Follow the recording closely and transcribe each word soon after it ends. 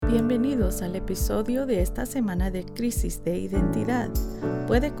Bienvenidos al episodio de esta semana de Crisis de Identidad.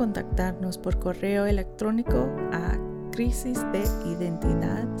 Puede contactarnos por correo electrónico a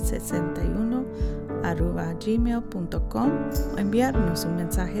crisisdeidentidad61@gmail.com o enviarnos un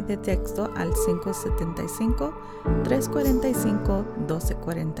mensaje de texto al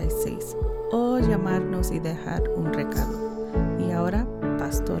 575-345-1246 o llamarnos y dejar un recado. Y ahora,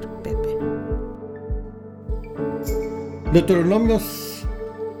 Pastor Pepe. Deuteronomio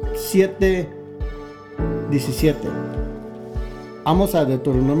 7:17. Vamos a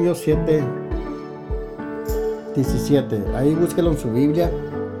Deuteronomio 7:17. Ahí búsquelo en su Biblia.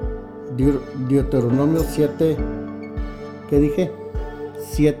 Deuteronomio 7. ¿Qué dije?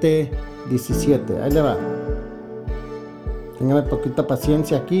 7:17. Ahí le va. Téngame poquita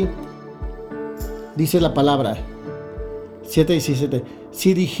paciencia aquí. Dice la palabra 7:17.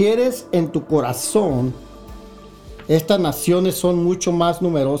 Si dijeres en tu corazón: estas naciones son mucho más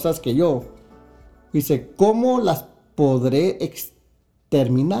numerosas que yo. Dice, ¿cómo las podré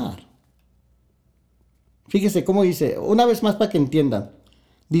exterminar? Fíjese cómo dice, una vez más para que entiendan.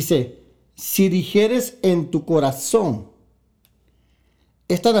 Dice, si dijeres en tu corazón,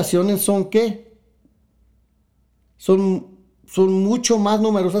 estas naciones son ¿qué? Son mucho más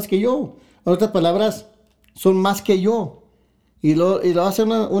numerosas que yo. En otras palabras, son más que yo. Y lo hace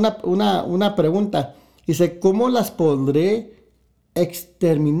una pregunta. Dice, ¿cómo las podré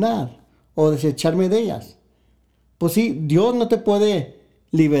exterminar o desecharme de ellas? Pues sí, Dios no te puede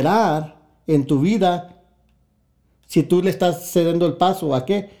liberar en tu vida si tú le estás cediendo el paso ¿a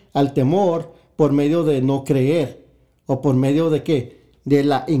qué? Al temor por medio de no creer o por medio de ¿qué? De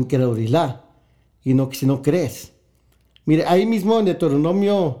la incredulidad y no si no crees. Mire, ahí mismo en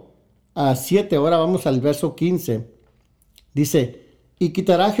Deuteronomio 7, ahora vamos al verso 15. Dice, y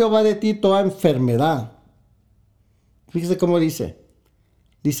quitará Jehová de ti toda enfermedad. Fíjese cómo dice.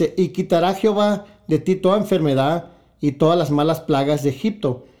 Dice, y quitará Jehová de ti toda enfermedad y todas las malas plagas de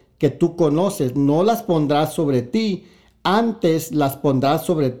Egipto, que tú conoces. No las pondrás sobre ti, antes las pondrás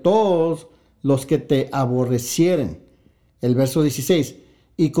sobre todos los que te aborrecieren. El verso 16.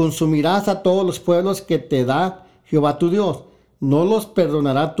 Y consumirás a todos los pueblos que te da Jehová tu Dios. No los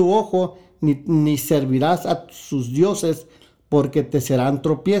perdonará tu ojo, ni servirás a sus dioses, porque te serán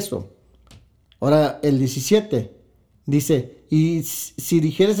tropiezo. Ahora el 17 dice, y si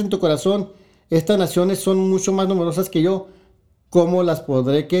dijeres en tu corazón, estas naciones son mucho más numerosas que yo, ¿cómo las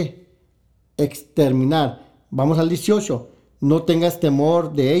podré ¿qué? Exterminar? Vamos al 18, no tengas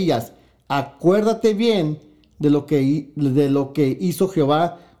temor de ellas, acuérdate bien de lo que hizo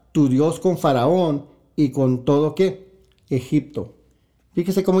Jehová tu Dios con Faraón y con todo ¿qué? Egipto.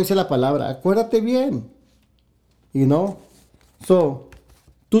 Fíjese cómo dice la palabra, acuérdate bien. Y no,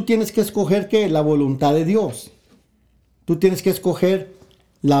 tú tienes que escoger ¿qué? La voluntad de Dios. Tú tienes que escoger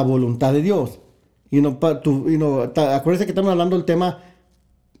la voluntad de Dios. Acuérdense que estamos hablando del tema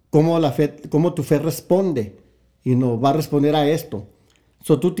cómo tu fe responde. Y no va a responder a esto.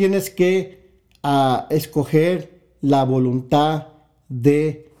 Tú tienes que escoger la voluntad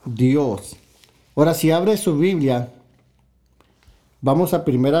de Dios. Ahora, si abre su Biblia, vamos a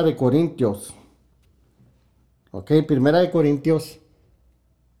Primera de Corintios. Ok, Primera de Corintios.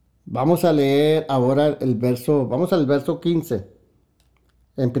 Vamos a leer ahora vamos al verso 15.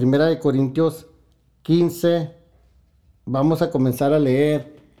 En Primera de Corintios 15, vamos a comenzar a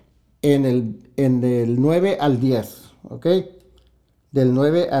leer en el 9 al 10. Ok, del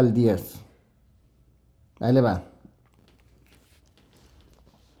 9 al 10. Ahí le va.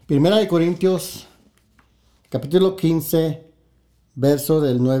 Primera de Corintios, capítulo 15, verso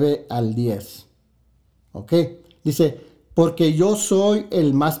del 9 al 10. Ok, dice, porque yo soy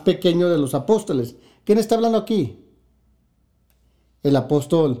el más pequeño de los apóstoles. ¿Quién está hablando aquí? El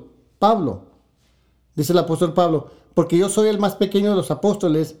apóstol Pablo. Dice el apóstol Pablo, porque yo soy el más pequeño de los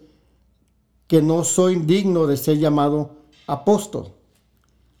apóstoles, que no soy digno de ser llamado apóstol.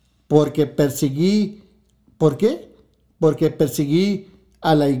 Porque perseguí, ¿por qué? Porque perseguí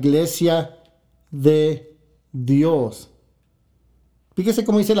a la iglesia de Dios. Fíjese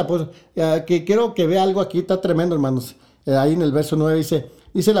cómo dice el apóstol, que quiero que vea algo aquí, está tremendo, hermanos. Ahí en el verso 9 dice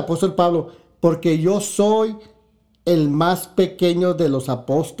el apóstol Pablo, porque yo soy el más pequeño de los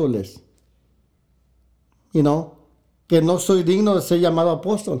apóstoles. Que no soy digno de ser llamado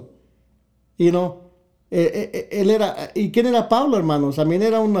apóstol. Él era, ¿y quién era Pablo, hermanos?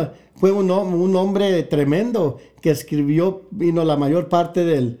 También fue un hombre tremendo que escribió la mayor parte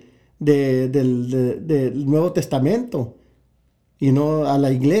del Nuevo Testamento. A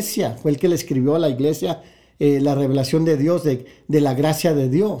la iglesia, fue el que le escribió a la iglesia la revelación de Dios, de la gracia de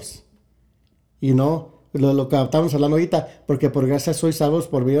Dios. lo que estábamos hablando ahorita, porque por gracia sois salvos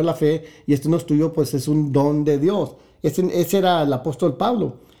por medio de la fe, y esto no es tuyo, pues es un don de Dios. Ese era el apóstol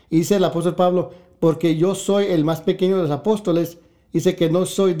Pablo. Y dice el apóstol Pablo, porque yo soy el más pequeño de los apóstoles, dice que no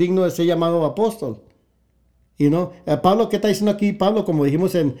soy digno de ser llamado apóstol. Y no, Pablo, ¿qué está diciendo aquí? Pablo, como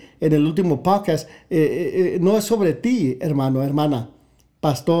dijimos en el último podcast, no es sobre ti, hermano, hermana,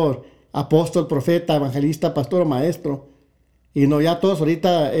 pastor, apóstol, profeta, evangelista, pastor o maestro. Y no, ya todos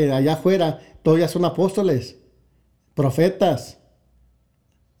ahorita allá afuera, todos ya son apóstoles, profetas.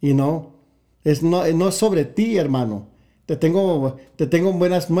 Y no es sobre ti, hermano. Te tengo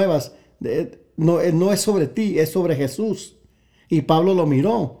buenas nuevas. No es sobre ti, es sobre Jesús. Y Pablo lo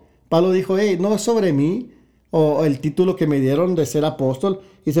miró. Pablo dijo, hey, no es sobre mí, o el título que me dieron de ser apóstol.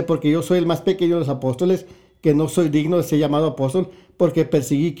 Dice, porque yo soy el más pequeño de los apóstoles, que no soy digno de ser llamado apóstol, porque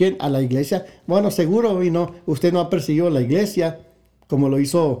perseguí, ¿quién? A la iglesia. Bueno, seguro, y no, usted no ha perseguido a la iglesia, como lo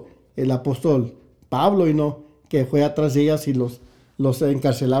hizo el apóstol Pablo, y no, que fue atrás de ellas y los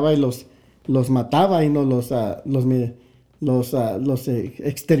encarcelaba y los mataba, y no los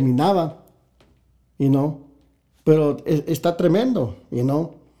exterminaba, y no. Pero está tremendo, y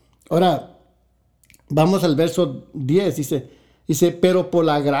no. Ahora, vamos al verso 10, dice, pero por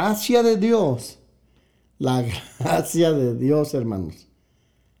la gracia de Dios, la gracia de Dios, hermanos.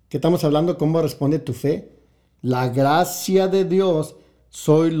 ¿Qué estamos hablando? ¿Cómo responde tu fe? La gracia de Dios,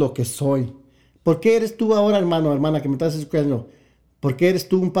 soy lo que soy. ¿Por qué eres tú ahora, hermano, hermana, que me estás escuchando? ¿Por qué eres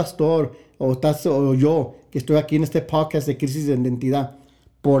tú un pastor o yo que estoy aquí en este podcast de crisis de identidad?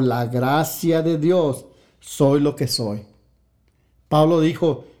 Por la gracia de Dios, soy lo que soy. Pablo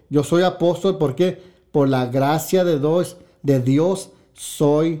dijo, yo soy apóstol, ¿por qué? Por la gracia de Dios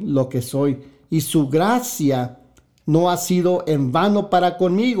soy lo que soy. Y su gracia no ha sido en vano para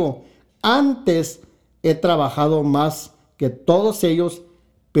conmigo. Antes he trabajado más que todos ellos,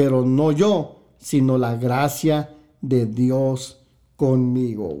 pero no yo, sino la gracia de Dios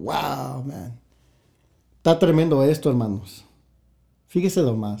conmigo. Wow, man. Está tremendo esto, hermanos. Fíjese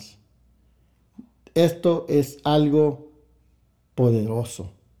lo más. Esto es algo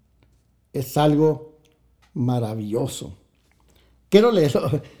poderoso. Es algo maravilloso. Quiero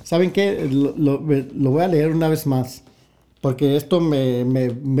leerlo. ¿Saben qué? Lo voy a leer una vez más. Porque esto me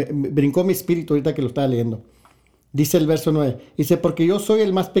brincó mi espíritu ahorita que lo estaba leyendo. Dice el verso 9. Dice, porque yo soy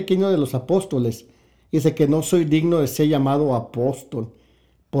el más pequeño de los apóstoles. Dice que no soy digno de ser llamado apóstol,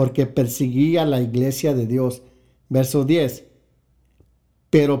 porque perseguí a la iglesia de Dios. Verso 10.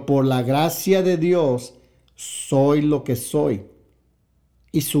 Pero por la gracia de Dios soy lo que soy.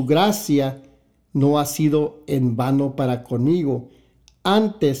 Y su gracia no ha sido en vano para conmigo.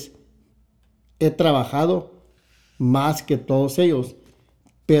 Antes he trabajado más que todos ellos,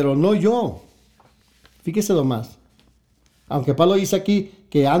 pero no yo. Fíjese lo más. Aunque Pablo dice aquí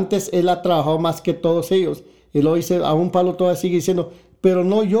que antes él ha trabajado más que todos ellos, y luego dice, aún Pablo todavía sigue diciendo, pero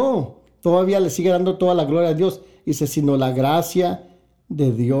no yo. Todavía le sigue dando toda la gloria a Dios. Dice, sino la gracia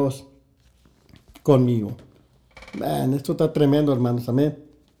de Dios conmigo. Man, esto está tremendo, hermanos. Amén.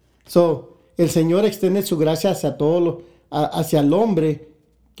 El Señor extiende su gracia hacia hacia el hombre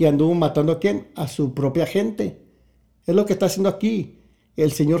que anduvo matando a quién, a su propia gente. Es lo que está haciendo aquí.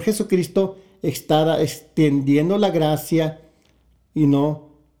 El Señor Jesucristo está extendiendo la gracia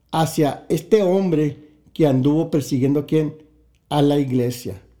hacia este hombre que anduvo persiguiendo a quién, a la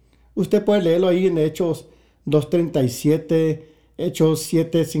iglesia. Usted puede leerlo ahí en Hechos 2:37, Hechos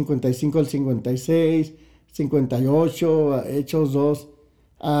 7:55 al 56, 58, Hechos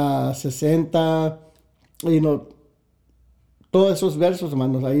 2:60, todos esos versos,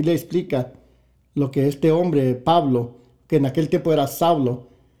 hermanos, ahí le explica lo que este hombre, Pablo, que en aquel tiempo era Saulo,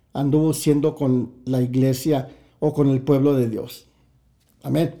 anduvo siendo con la iglesia o con el pueblo de Dios.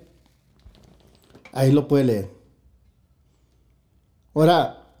 Amén. Ahí lo puede leer.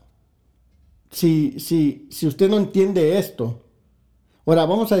 Ahora, si usted no entiende esto, ahora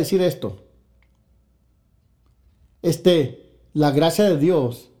vamos a decir esto. La gracia de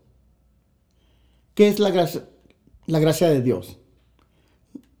Dios. ¿Qué es la gracia? La gracia de Dios.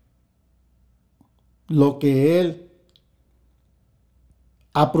 Lo que Él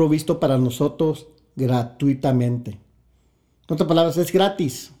ha provisto para nosotros gratuitamente. En otras palabras, es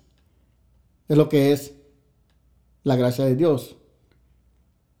gratis. Es lo que es la gracia de Dios.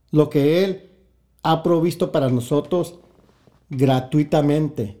 Lo que Él ha provisto para nosotros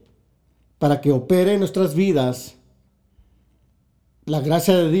gratuitamente. Para que opere en nuestras vidas la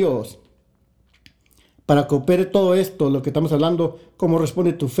gracia de Dios. Para que opere todo esto, lo que estamos hablando, cómo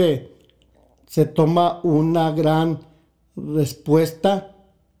responde tu fe, se toma una gran respuesta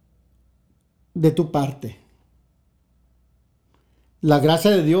de tu parte. La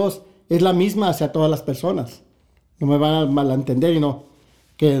gracia de Dios es la misma hacia todas las personas. No me van a malentender, y no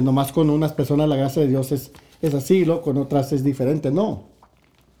que nomás con unas personas la gracia de Dios es así, y luego con otras es diferente. No.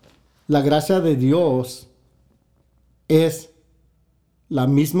 La gracia de Dios es la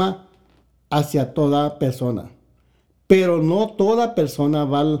misma hacia toda persona. Pero no toda persona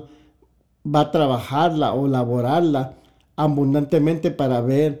va a trabajarla o laborarla abundantemente para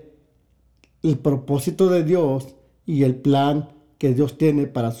ver el propósito de Dios y el plan que Dios tiene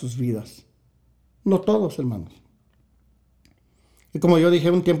para sus vidas. No todos, hermanos. Y como yo dije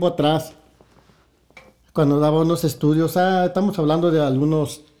un tiempo atrás, cuando daba unos estudios, estamos hablando de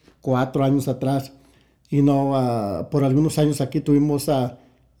algunos 4 años atrás, y por algunos años aquí tuve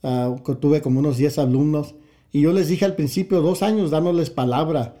como unos 10 alumnos, y yo les dije al principio 2 años dándoles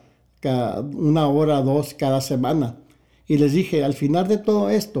palabra, 1 hora, 2 cada semana, y les dije, al final de todo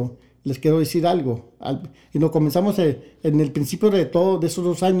esto, les quiero decir algo, y nos comenzamos en el principio de esos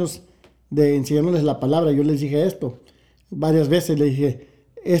 2 años de enseñándoles la palabra. Yo les dije esto varias veces, les dije,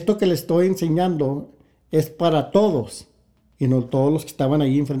 esto que les estoy enseñando es para todos, y no todos los que estaban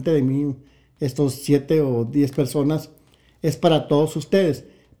ahí enfrente de mí, estos 7 o 10 personas, es para todos ustedes,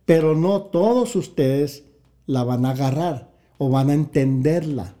 pero no todos ustedes la van a agarrar o van a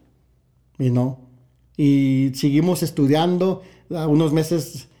entenderla, y seguimos estudiando. Unos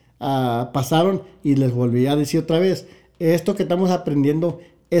meses pasaron y les volví a decir otra vez, esto que estamos aprendiendo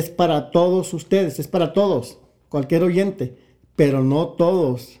es para todos ustedes, es para todos, cualquier oyente, pero no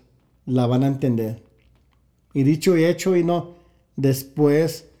todos la van a entender. Y dicho y hecho,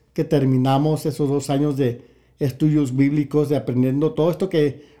 después que terminamos esos 2 años de estudios bíblicos, de aprendiendo todo esto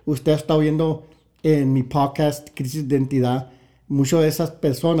que usted está oyendo en mi podcast, Crisis de Identidad, muchas de esas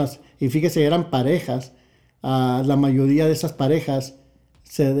personas, y fíjese, eran parejas, la mayoría de esas parejas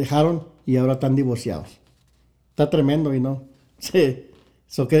se dejaron y ahora están divorciados. Está tremendo, Sí.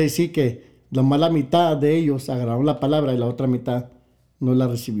 Eso quiere decir que nomás la mitad de ellos agarraron la palabra y la otra mitad no la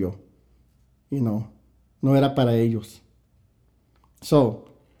recibió. No era para ellos.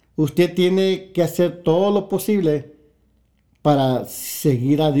 Usted tiene que hacer todo lo posible para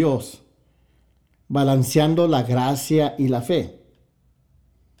seguir a Dios, balanceando la gracia y la fe.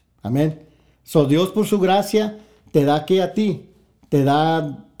 Amén. Dios por su gracia te da que a ti, te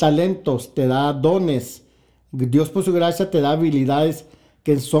da talentos, te da dones. Dios por su gracia te da habilidades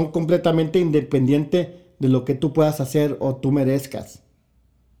que son completamente independientes de lo que tú puedas hacer o tú merezcas.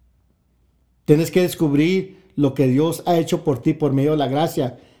 Tienes que descubrir lo que Dios ha hecho por ti por medio de la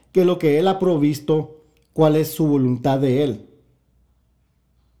gracia, que es lo que Él ha provisto, cuál es su voluntad de Él.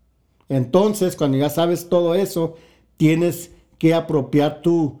 Entonces, cuando ya sabes todo eso, tienes que apropiar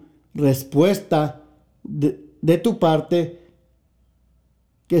tu respuesta de tu parte,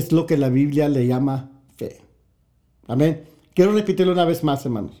 que es lo que la Biblia le llama fe. Amén. Quiero repetirlo una vez más,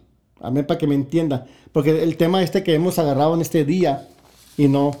 hermanos. Amén, para que me entienda. Porque el tema que hemos agarrado en este día,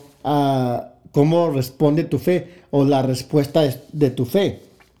 cómo responde tu fe, o la respuesta de tu fe.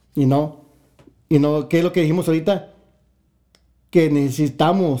 ¿Qué es lo que dijimos ahorita? Que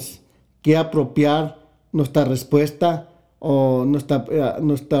necesitamos que apropiar nuestra respuesta, o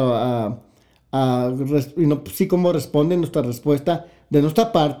cómo responde nuestra respuesta de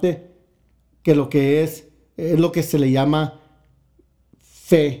nuestra parte, que lo que es lo que se le llama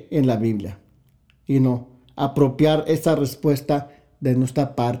fe en la Biblia. Apropiar esa respuesta de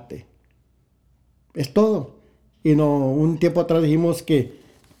nuestra parte. Es todo. Un tiempo atrás dijimos que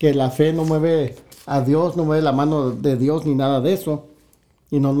la fe no mueve a Dios, no mueve la mano de Dios ni nada de eso.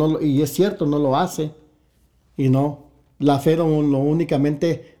 Y es cierto, no lo hace. La fe no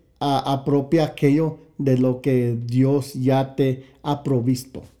únicamente apropia aquello de lo que Dios ya te ha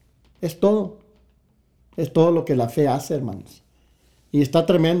provisto. Es todo. Es todo lo que la fe hace, hermanos. Y está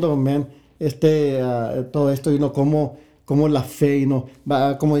tremendo, man, todo esto, cómo la fe,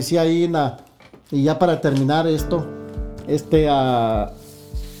 como decía ahí, y ya para terminar esto, la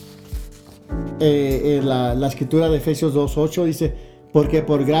escritura de Efesios 2:8 dice, porque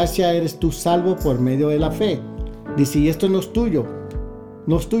por gracia eres tú salvo por medio de la fe. Dice, y esto no es tuyo,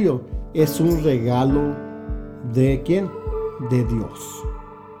 es un regalo ¿de quién? De Dios.